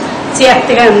একদম চেয়ার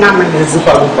থেকে নামাই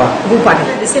গুপা গুপা গুপা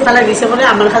দিছে পালা দিছে বলে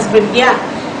আমার হাজবেন্ড গিয়া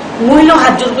মহিলা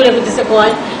হাত জোর করে কইতেছে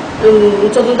কয়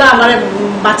চন্দ্রদা আমার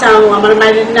বাঁচাও আমার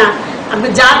মায়ের না আপনি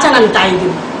যা চান আমি তাই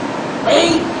দিব এই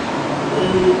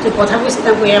তুই কথা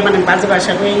বুঝতাম মানে বাজে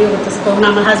বাসা করে ইয়ে করতেছে তখন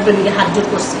আমার হাজবেন্ডকে হাত জোর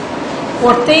করছে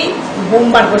করতেই বোম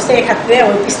বার করছে এক হাতে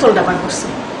ওই পিস্তলটা বার করছে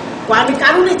ও আমি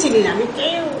কারণে চিনি না আমি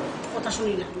কেউ কথা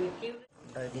শুনি না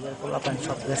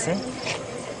সব গেছে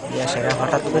সেটা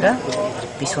হঠাৎ করে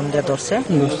পিছন দিয়ে ধরছে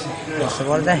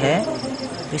বলতে হ্যাঁ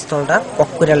পিস্তলটা কক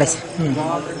করে লাইছে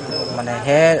মানে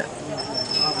হ্যাঁ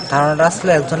ধারণাটা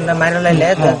আসলে একজনের মাইনে লাইলে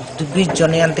 20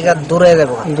 জন এখান থেকে দৌড়ে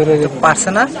যাবো পারছে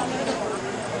না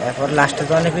এরপর লাস্টে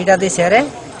তো অনেক পিঠা দিয়েছে আরে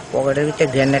পকেটের ভিতরে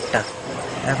গ্রেনেডটা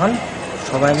এখন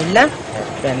সবাই মিললে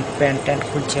প্যান্ট ট্যান্ট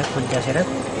খুলছে সেটা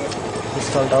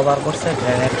পিস্তলটাও বার করছে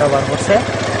গ্রেনেডটাও বার করছে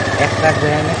একটা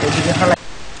গ্রেনেড এদিকে ফেলা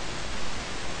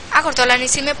আগরতলা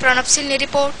নিসিমে প্রণব সিলনি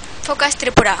রিপোর্ট ফোকাস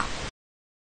ত্রিপুরা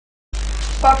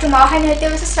কক্টমা হাইনাইতে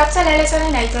বসে structure এলাইছনে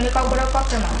নাইতনি ককবড়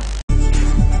কক্টমা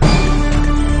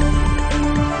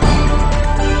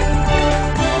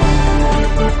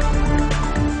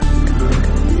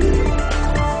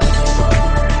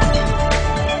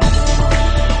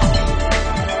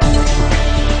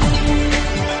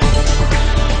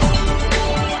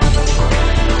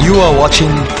You are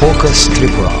watching Focus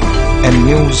Tripura, a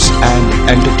news and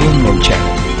entertainment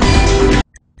channel.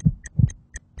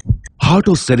 Heart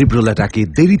O cerebral অ্যাটাকে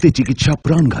দেরিতে চিকিৎসা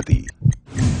প্রাণঘাতী।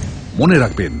 মনে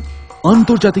রাখবেন,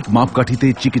 আন্তর্জাতিক মাপকাঠিতে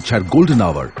চিকিৎসার গোল্ডেন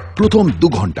আওয়ার প্রথম 2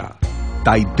 ঘন্টা।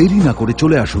 তাই দেরি না করে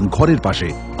চলে আসুন ঘরের পাশে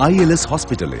আইএলএস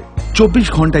হসপিটালে। 24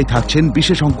 ঘন্টায় থাকছেন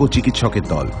বিশেষজ্ঞ চিকিৎসকের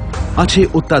দল, আছে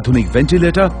অত্যাধুনিক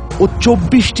ভেন্টিলেটর ও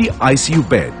 24টি আইসিইউ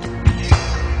বেড।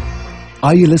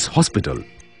 আইএলএস হসপিটাল,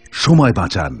 সময়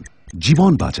বাঁচান,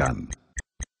 জীবন বাঁচান।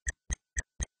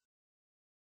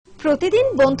 প্রতিদিন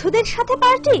বন্ধুদের সাথে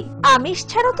পার্টি আমিষ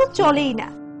ছাড়া তো চলেই না।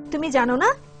 তুমি জানো না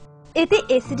এতে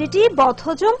অ্যাসিডিটি,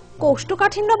 বদহজম,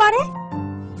 কোষ্ঠকাঠিন্য বাড়ে।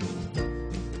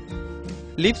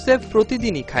 লিপসেভ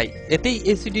প্রতিদিনই খাই, এতেই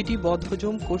অ্যাসিডিটি,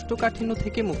 বদহজম, কোষ্ঠকাঠিন্য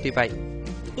থেকে মুক্তি পাই।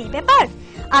 এই ব্যাপার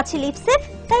আছে লিপসেভ,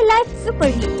 তাই লাইফ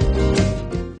সুপারহিট।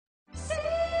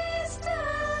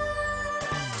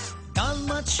 ডাল,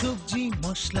 মাছ, সবজি,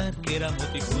 মশলার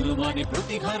কেরামতি গুলো মানে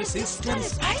প্রতি ঘরে সিস্টেম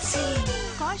স্পাইসি।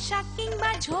 কষা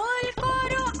কিংবা ঝোল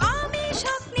করো আমিষ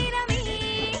হোক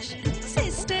নিরামিষ,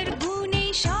 সিস্টার গুণে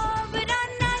সব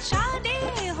রান্না স্বাদে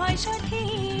হয়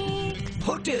সঠিক।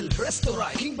 হোটেল,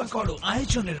 রেস্তোরাঁ কিংবা করো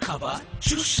আয়োজনের খাবার,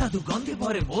 সুস্বাদু গন্ধে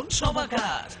ভরে মন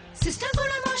সমাকার। সিস্টার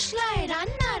গুঁড়া মশলায়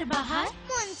রান্নার বাহার,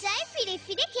 মন চাই ফিরে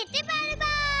ফিরে খেতে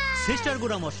পারবা। সিস্টার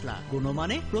গুঁড়া মশলা,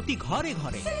 গুণমানে প্রতি ঘরে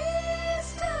ঘরে।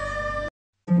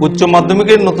 উচ্চ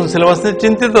মাধ্যমিকের নতুন সিলেবাস নিয়ে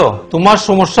চিন্তিত? তোমার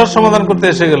সমস্যার সমাধান করতে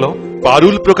এসে গেল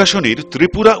পারুল প্রকাশনীর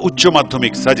ত্রিপুরা উচ্চ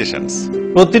মাধ্যমিক সাজেশনস।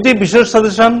 প্রতিটি বিষয়ের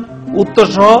সাজেশন উত্তর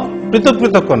সহ পৃথক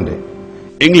পৃথক খণ্ডে।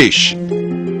 ইংলিশ,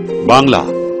 বাংলা,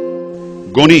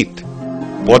 গণিত,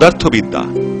 পদার্থবিদ্যা,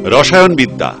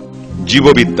 রসায়নবিদ্যা,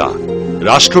 জীববিদ্যা,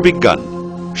 রাষ্ট্রবিজ্ঞান,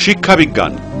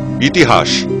 শিক্ষাবিজ্ঞান, ইতিহাস,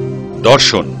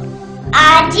 দর্শন।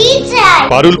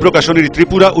 পারুল প্রকাশনীর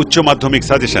ত্রিপুরা উচ্চ মাধ্যমিক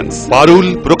সাজেশনস। পারুল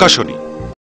প্রকাশনী।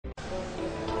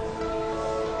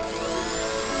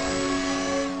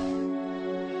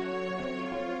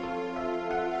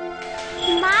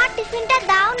 মা টিফিনটা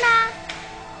দাও না।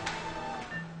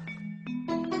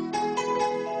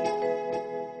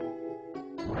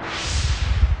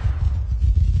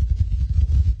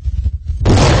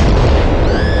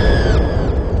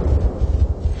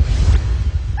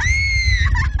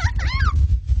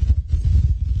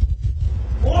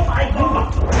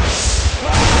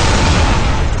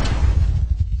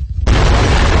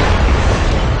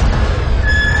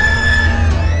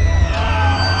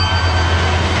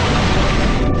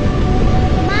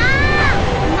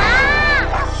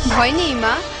 ভয় নেই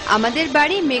মা, আমাদের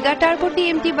বাড়ি মেগা টার্বো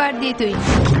টিএমটি বার দিয়ে তৈরি।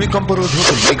 ভূমিকম্প রোধক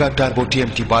মেগা টার্বো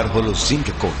টিএমটি বার হলো জিঙ্ক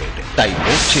কোটেড, তাই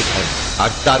মরছে ধরে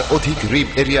আর তার অধিক রিপ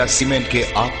এরিয়া সিমেন্টকে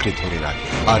আঁকড়ে ধরে রাখে।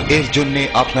 আর এর জন্য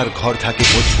আপনার ঘর থাকে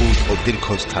মজবুত ও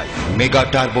দীর্ঘস্থায়ী। মেগা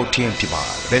টার্বো টিএমটি বার,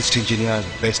 বেস্ট ইঞ্জিনিয়ার,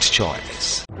 বেস্ট চয়েস।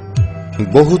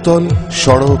 বহুতল,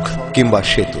 সড়ক কিংবা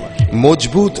সেতু,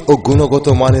 মজবুত ও গুণগত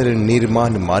মানের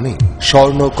নির্মাণ মানে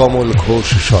স্বর্ণকমল ঘোষ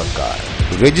সরকার,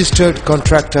 registered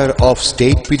contractor of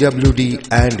state PWD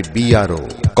and BRO,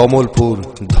 Kamalpur,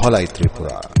 Dhalai,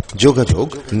 Tripura. যোগাযোগ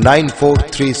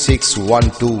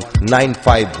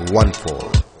 9436129514।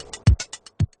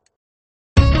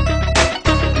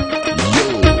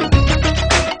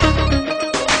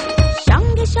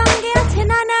 সঙ্গে সঙ্গে আছে,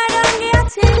 নানা রঙে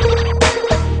আছে,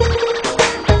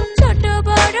 ছোট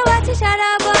বড় আছে, সারা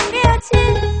বঙ্গে আছে।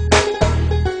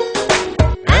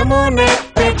 এমন এক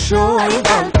টেকসই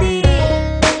বালতি,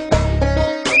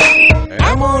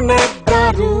 এমন এক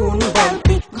দারুণ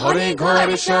বালতি, ঘরে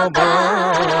ঘরে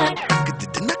সবার।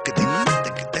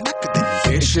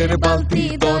 দেশের বালতি,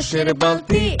 দশের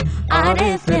বালতি,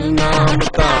 আরএফএল নাম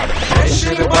তার।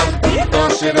 দেশের বালতি,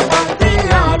 দশের বালতি,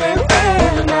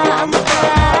 আরএফএল নাম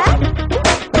তার।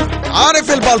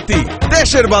 আরএফএল বালতি,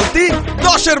 দেশের বালতি,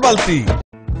 দশের বালতি।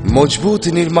 মজবুত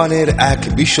নির্মাণের এক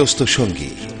বিশ্বস্ত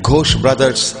সঙ্গী, ঘোষ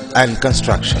ব্রাদার্স অ্যান্ড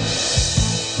কনস্ট্রাকশন।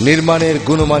 নির্মাণের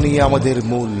গুণমানই আমাদের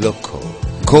মূল লক্ষ্য।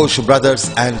 Ghosh brothers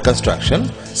and construction,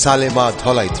 Salema,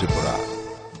 Dhalai, Tripura.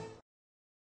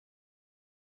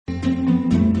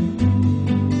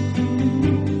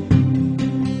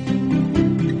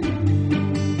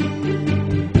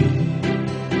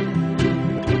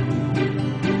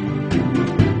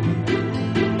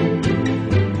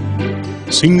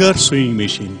 Singer sewing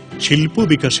machine, শিল্প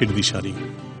বিকাশের দিশারি।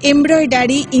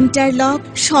 এমব্রয়ডারি, ইন্টারলক,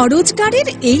 স্বরোজগারের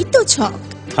এই তো ছক।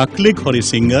 থাকলে ঘরে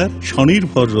সিঙ্গার,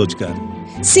 স্বনির্ভর রোজগার।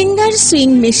 সিঙ্গার সুইং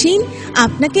মেশিন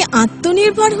আপনাকে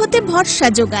আত্মনির্ভর হতে ভরসা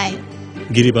যোগায়।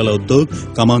 গিরিবালা উদ্যোগ,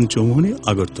 কামান চৌমুহনী,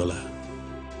 আগরতলা।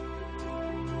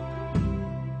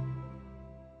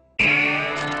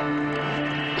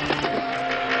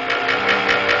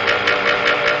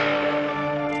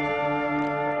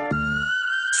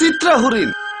 চিত্রা হরিণ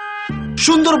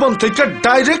সুন্দরবন থেকে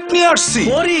ডাইরেক্ট নিয়ে আসছি।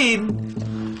 হরিণ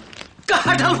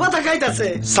কাঁঠাল পাতা খাইতাছে।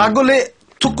 ছাগলে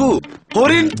থুকু,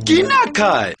 হরিণ কি না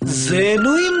খায়?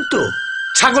 জেনুইন তো।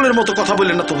 ছাগলের মতো কথা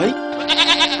বললেন না তো ভাই।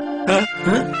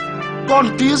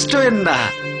 কনফিউজড হয়েন না,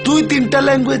 2-3টা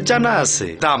ল্যাঙ্গুয়েজ জানা আছে,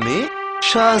 দামে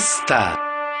সস্তা।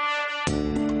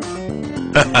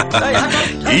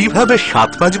 এইভাবে 7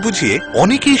 পাঁচ বুঝিয়ে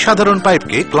অনেকেই সাধারণ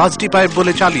পাইপকে ক্লাস ডি পাইপ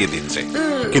বলে চালিয়ে দিচ্ছে।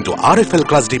 কিন্তু RFL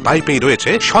ক্লাস ডি পাইপেই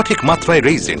রয়েছে সঠিক মাত্রায়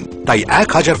রেইজিন, তাই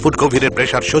 1000 ফুট গভীরের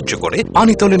প্রেসার সহ্য করে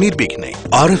পানি তোলে নির্বিঘ্নে।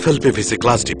 RFL PVC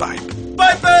class D pipe.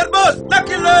 পাইপের বস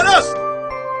তাকিলেরস।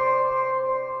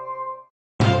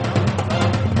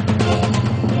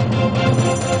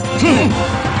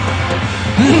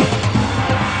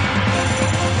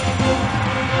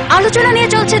 আলোচনা নিয়ে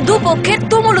চলছে দুপক্ষের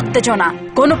তুমুল উত্তেজনা,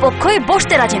 কোনো পক্ষই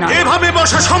বসতে রাজি নয়। এভাবে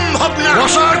বসা সম্ভব না,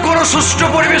 বসার কোনো সুষ্ঠু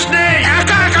পরিবেশ নেই।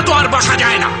 একা একা তো আর বসা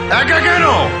যায় না। একা কেন,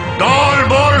 দল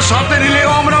বল সাথে নিলেও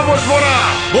আমরা বসবো না।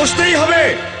 বসতেই হবে।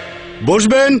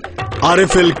 বসবেন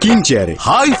RFL কিং চেয়ারে।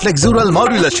 হাই ফ্লেক্সুরাল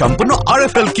মডুলার সম্পন্ন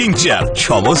RFL কিং চেয়ার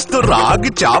সমস্ত রাগ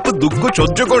চাপ দুঃখ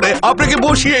সহ্য করে আপনাকে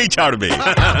বসিয়েই ছাড়বে।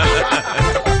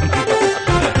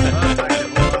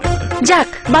 যাক,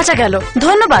 বাঁচা গেল।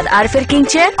 ধন্যবাদ RFL king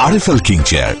chair. RFL king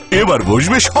chair, এবার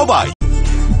বসবে সবাই।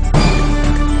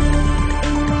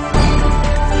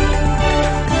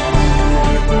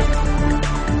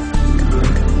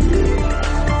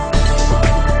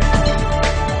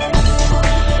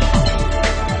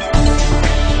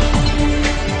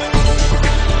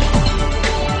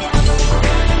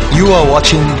 You are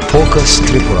watching Focus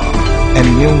Tripura, a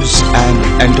news and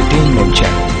entertainment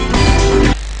channel.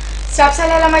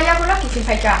 Sabsala lamaya kula kifin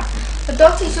paika.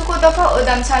 Dokti juko dofa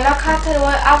odam sala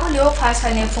khatharwa abulio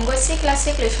phasane fungo sikla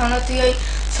sikle shono tuyoi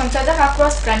somchada ka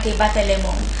cross country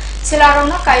batelemo.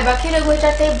 Silarono kaiba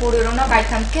kilometer te burirono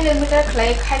kaikam kilometer khlai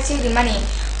khaisi rimani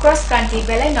cross country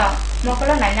belaino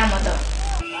mokolo naina moto.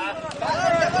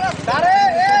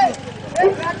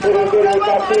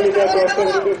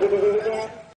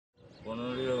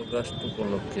 15 August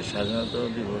উপলক্ষে, স্বাধীনতা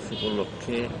দিবস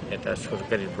উপলক্ষে এটা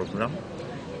সরকারি programme.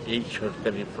 এই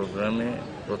সরকারি প্রোগ্রামে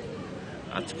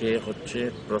আজকে হচ্ছে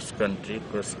ক্রস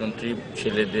কান্ট্রি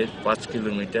ছেলেদের 5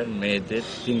 কিলোমিটার, মেয়েদের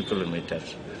 3 কিলোমিটার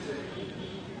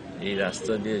এই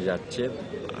রাস্তা দিয়ে যাচ্ছে।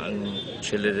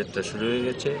 ছেলেদেরটা শুরু হয়ে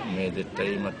গেছে, মেয়েদেরটা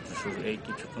এই মাত্র শুরু, এই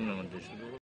কিছুক্ষণের মধ্যে শুরু।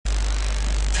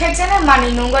 Fekjana mani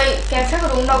nungoi kefek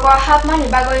rungnogo hap mani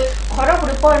bagoi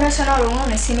khoroguri pornasono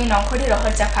rungno simi nongkhori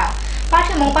rohor jakha.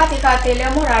 Pati mungpati ka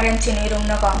telemo rarem chini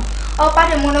rungnogo. O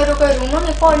pati monorugoi rungno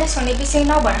ni pornasoni bising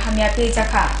nobar hamya pe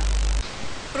jakha.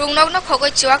 Rungnogno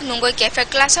khogoi chuak nungoi kefek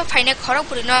class of fine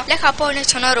khoroguri no lekha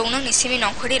pornasono rungno ni simi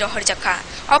nongkhori rohor jakha.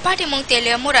 O pati mung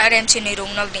telemo rarem chini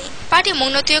rungnogni. Pati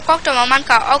mungno tuyo koktoma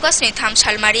manka August ni tham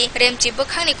salmari remchi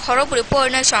bukhangni khoroguri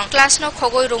pornasong class no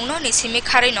khogoi rungno ni simi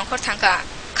kharai nongkhor thangka.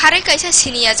 Kharai kaisa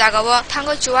sinia jagawo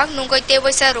thango chuak nungoi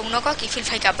teboisa rungnogo kifil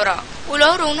phaika bro. Ulo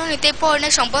rungno ni te porne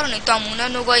songpor ni tomungno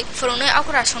nugoi furunoi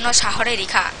akura sono sahore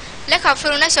rikha. Lekha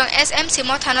furunoi song SMC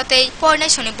mo thanote porne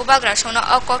soni bubagra sono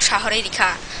okok sahore rikha.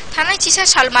 Thanai chisa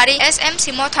salmari SMC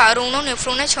mo tha rungno ni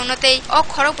furunoi songnote ok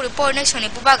khorogpuri porne soni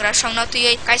bubagra songno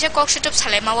tuyoi kaisa koksutup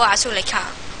salaimawo asu lekha.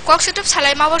 Koksutup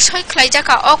salaimawo soi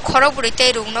khlaijaka ok khorogpuri te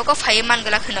rungnogo phai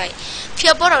mangala khnoi.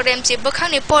 Phia borok remchi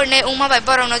bukhangni porne ungmabai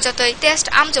borokno jotoi test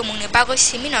amjomungni bagoi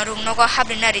simino rungnogo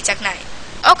habrina rijaknai.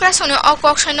 Okra soni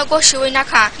okok soino gosiwoi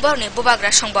nakha borni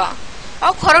bubagra songbo.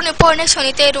 Ok khorogni porne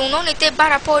soni te rungno ni te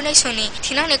bara porne soni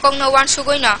thinangni kokno wan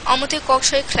sugoina omutui kok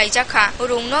soi khlaijaka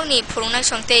rungnogni phurungnai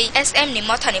songtei SM ni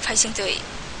mothani phaisingtui.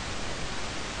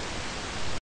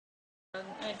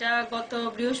 এটা গত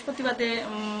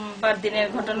বৃহস্পতিবার দিনের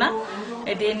ঘটনা।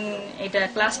 এদিন এটা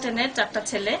class 10-এর 4টা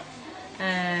ছেলে,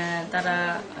 তারা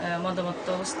মদমত্ত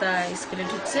অবস্থায় স্কুলে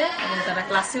ঢুকছে এবং তারা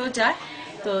ক্লাসেও যায়।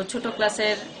 তো ছোট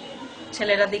ক্লাসের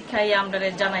ছেলেরা দীক্ষাই আমরা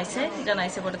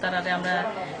জানাইছে পরে তারা আমরা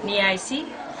নিয়ে আইছি।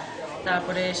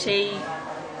 তারপরে সেই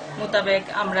মোতাবেক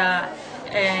আমরা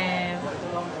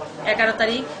 11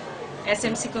 তারিখ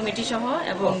SMC কমিটি সহ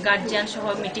এবং গার্জিয়ান সহ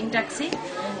মিটিং ডাকছি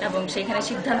এবং সেখানে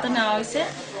সিদ্ধান্ত নেওয়া হয়েছে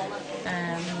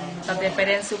তাদের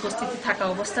প্যারেন্টস উপস্থিতি থাকা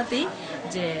অবস্থাতেই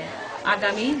যে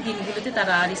আগামী দিনগুলোতে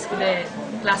তারা আর স্কুলে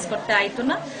ক্লাস করতে আইতো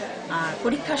না, আর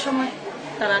পরীক্ষার সময়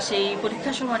তারা সেই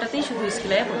পরীক্ষার সময়টাতেই শুধু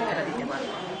স্কুলে পরীক্ষাটা দিতে পারবে।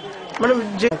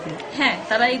 হ্যাঁ,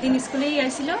 তারা এই দিন স্কুলেই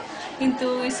আইছিল, কিন্তু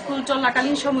স্কুল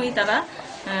চলাকালীন সময়ই তারা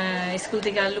স্কুল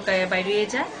থেকে লুকায় বাইরে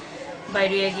যায়।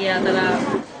 বাইরে গিয়া তারা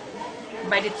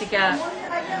বাইরের থেকে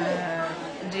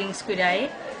ড্রিঙ্কস করে আয়,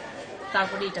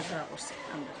 তারপরে এটা ধরা পড়ছে।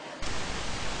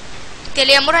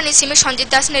 তেলিয়ামুরা নিসিমে সঞ্জিত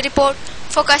দাসের রিপোর্ট,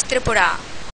 ফোকাস ত্রিপুরা।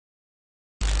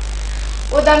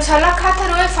 উদামশালা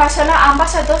খাতারোয় ফাসলা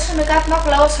আম্বাসাদর সমিকাত্মক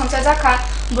লাও সংসাজাখা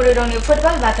বুড়িরনি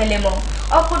ফুটবল বাতালিমো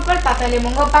ও ফুটবল বাতালিমো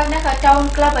বাগনাকা টাউন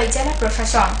ক্লাব জেলা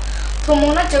প্রশাসন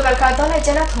থুমুনা জোগালকা দল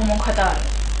জেলা থুমুং খদল।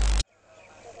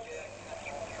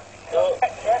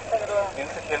 दिल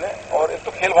से खेले और एक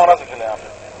तो खेल भावना से खेले यहाँ पे।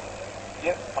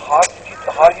 ये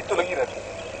हार जीत तो लगी रहती है,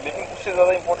 लेकिन उससे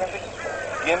ज्यादा इम्पोर्टेंट है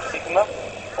गेम सीखना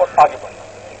और आगे बढ़ना।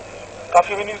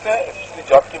 काफी वेन्यूज हैं, स्पेशली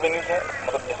जॉब की वेन्यूज हैं,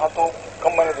 मतलब यहाँ तो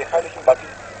कम मैंने देखा है, लेकिन बाकी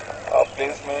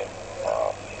प्लेन्स में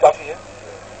काफ़ी है।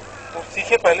 तो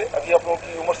सीखे पहले, अभी आप लोगों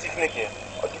की उम्र सीखने की है,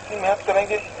 और जितनी मेहनत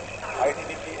करेंगे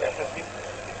ITBP SSB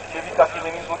ये भी काफ़ी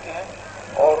ट्रेनिंग होती है।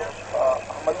 और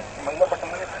हमारी महिला प्रसंग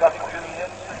में काफ़ी खुशी हुई है।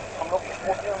 हम लोग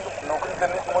स्पोर्ट्स में हम लोग नौकरी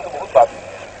करने की उम्र तो बहुत बात है,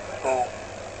 तो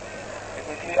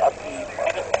इसलिए आपकी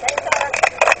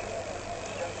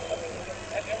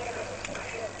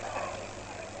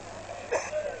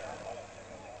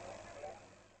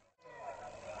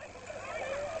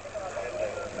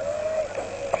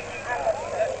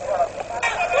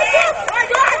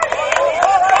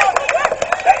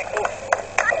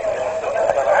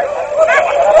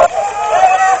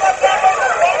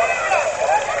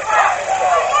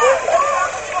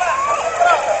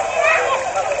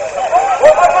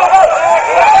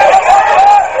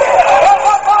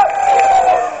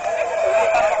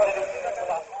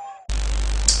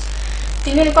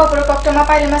Tinini kau perlu kau toma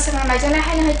pai lima setengah macam mana?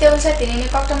 Hai teu saya tinini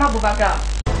kau toma bubak dah.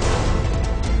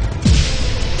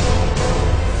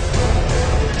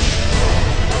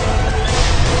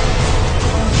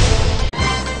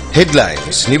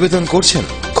 Headlines নিবেদন করছেন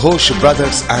Ghosh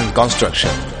brothers and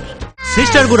construction.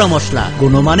 Sister গুঁড়া মশলা,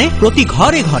 গুণমানে প্রতি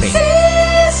ঘরে ঘরে।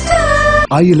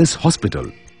 ILS হসপিটাল,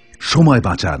 সময়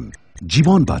বাঁচান,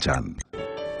 জীবন বাঁচান।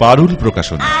 পারুল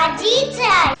প্রকাশন।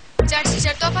 Jarsi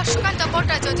Jartofa Shukanta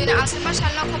Bota Jodin Alsama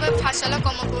Shalna Kobe Fashala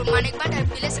Komopur Manik Bandar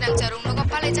Biles Ramjarung Nogo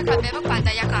Paleja Kabeba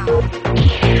Pandayaka.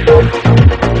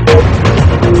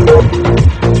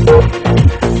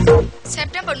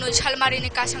 September Nuj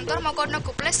Halmarini Kasang Tormogorno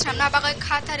Kuples Ramna Bagai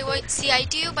Khatari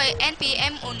CITU by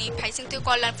NPM Uni Paising to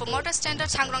Kolan for Motor Standard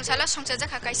Sangrong Sala Songsaja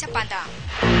Kakaisa Panda.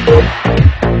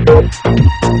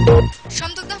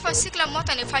 Somdugda Fasikla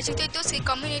Motani Faising to Dusi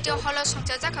Community Hall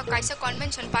Songsaja Kakaisa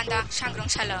Convention Panda Sangrong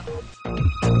Sala.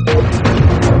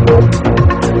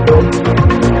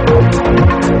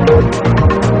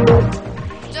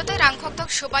 Jote Rangkok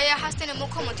Shubaya Hastine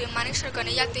Mukhomoti Manik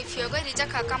Sarkani Yakti Fioga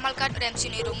Rijaka Kamalkat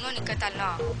Remsini Rumno Nikatalna.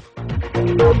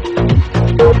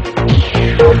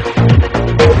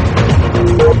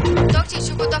 Dokti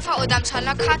Chukudafa Odam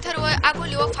Shala Khatarwa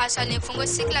Aguliwa Fasali Fungo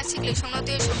Sikla Sikli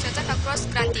Shonoti Shokjaka Cross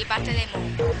Granti Batalemo.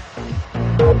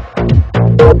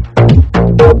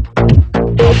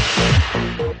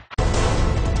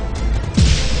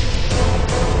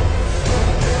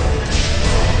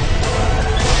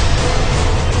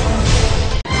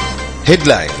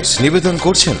 Headlines নিবেদন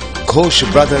করছেন Ghosh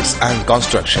brothers and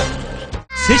construction.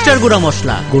 Sister গুঁড়া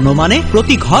মশলা, গুণমানে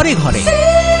প্রতি ঘরে ঘরে।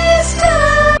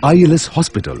 ILS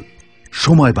hospital,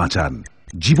 সময় বাঁচান,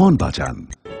 জীবন বাঁচান।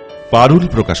 পারুল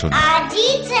প্রকাশন।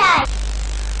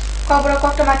 Kobro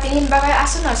Koktoma Tinin Bagai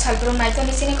Asuno Salbro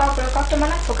Maitoni Sini Kobro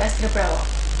Koktomana Focus Tripro.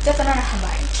 Jatanana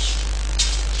Hamai.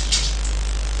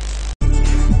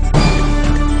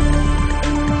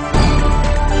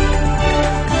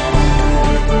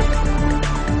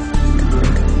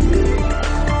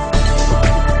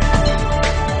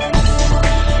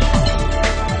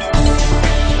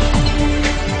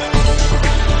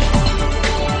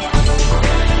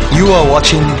 You are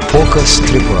watching Focus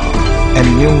Tripura, a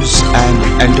news and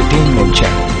entertainment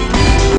channel.